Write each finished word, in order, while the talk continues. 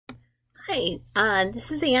Hi,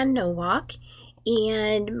 this is Ann Nowak,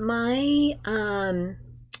 and my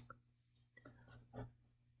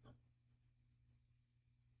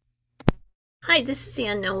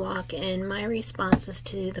responses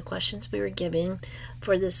to the questions we were given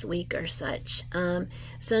for this week are such.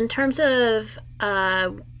 So in terms of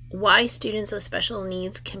why students with special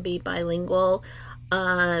needs can be bilingual,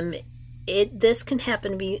 this can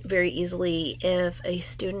happen very easily if a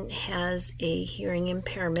student has a hearing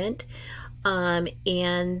impairment,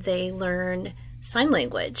 and they learn sign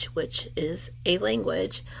language, which is a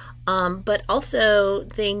language, but also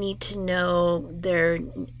they need to know their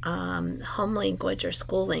home language or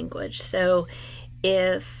school language. So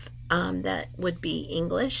if that would be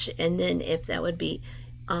English, and then if that would be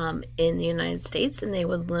in the United States, and they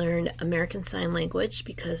would learn American Sign Language,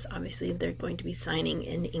 because obviously they're going to be signing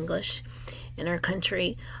in English in our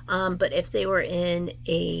country. But if they were in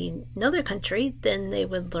another country, then they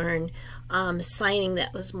would learn signing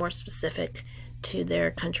that was more specific to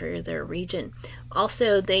their country or their region.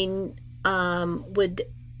 Also, they would,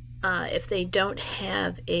 if they don't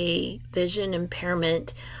have a vision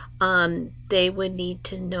impairment, they would need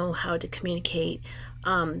to know how to communicate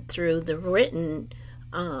through the written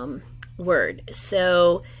word.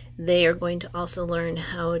 So they are going to also learn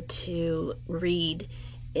how to read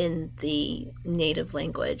in the native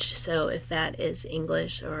language. So if that is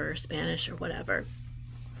English or Spanish or whatever.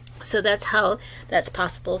 So that's how that's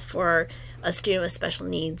possible for a student with special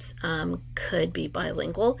needs could be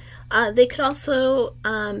bilingual. They could also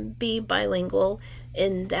be bilingual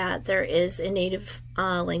in that there is a native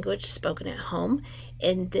language spoken at home,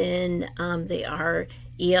 and then they are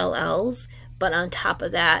ELLs, but on top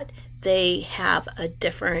of that, they have a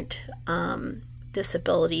different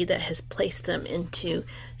disability that has placed them into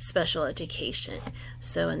special education.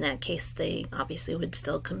 So in that case, they obviously would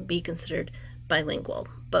still be considered bilingual,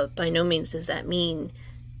 but by no means does that mean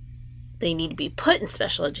they need to be put in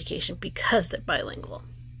special education because they're bilingual.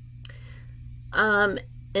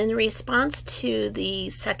 In response to the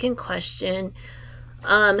second question,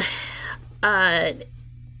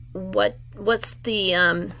 what's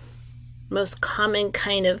the most common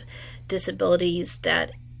kind of disabilities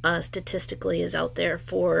that statistically is out there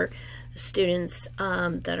for students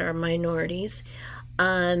that are minorities?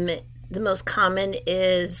 The most common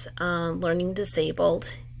is learning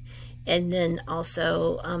disabled, and then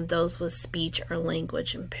also those with speech or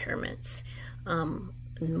language impairments.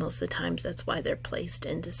 Most of the times that's why they're placed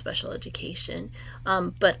into special education,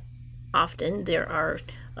 but often there are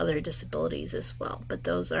other disabilities as well, but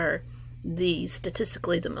those are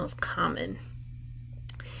statistically the most common.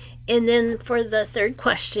 And then for the third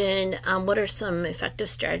question, what are some effective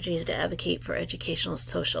strategies to advocate for educational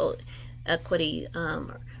social equity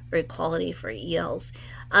or equality for ELs?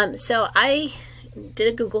 So I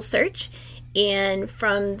did a Google search, and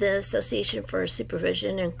from the Association for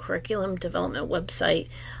Supervision and Curriculum Development website,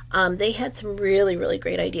 they had some really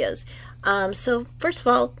great ideas. So first of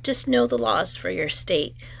all, just know the laws for your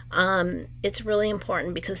state. It's really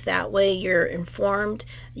important because that way you're informed,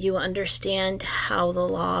 you understand how the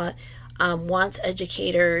law wants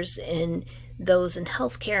educators and those in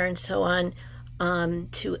healthcare and so on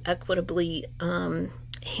to equitably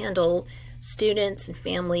handle students and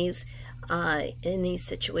families in these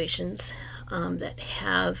situations that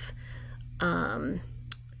have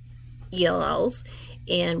ELLs,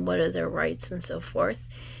 and what are their rights and so forth.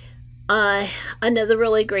 Another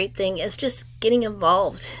really great thing is just getting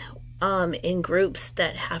involved in groups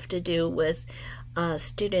that have to do with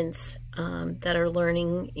students that are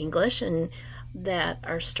learning English and that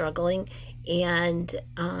are struggling, and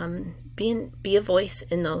be a voice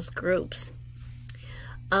in those groups.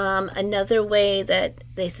 Another way that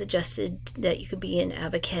they suggested that you could be an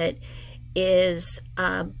advocate is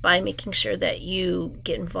by making sure that you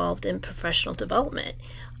get involved in professional development,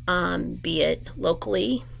 be it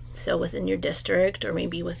locally, so within your district or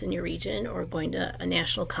maybe within your region, or going to a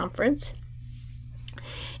national conference.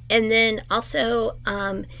 And then also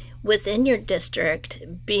within your district,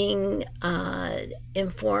 being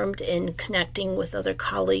informed and connecting with other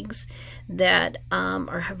colleagues that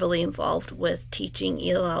are heavily involved with teaching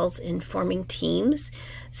ELLs and forming teams,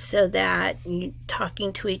 so that you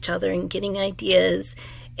talking to each other and getting ideas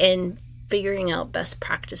and figuring out best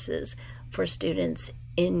practices for students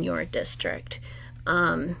in your district.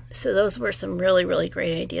 So those were some really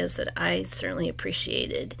great ideas that I certainly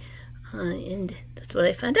appreciated, and that's what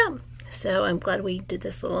I found out. So I'm glad we did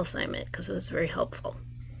this little assignment because it was very helpful.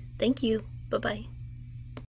 Thank you. Bye-bye.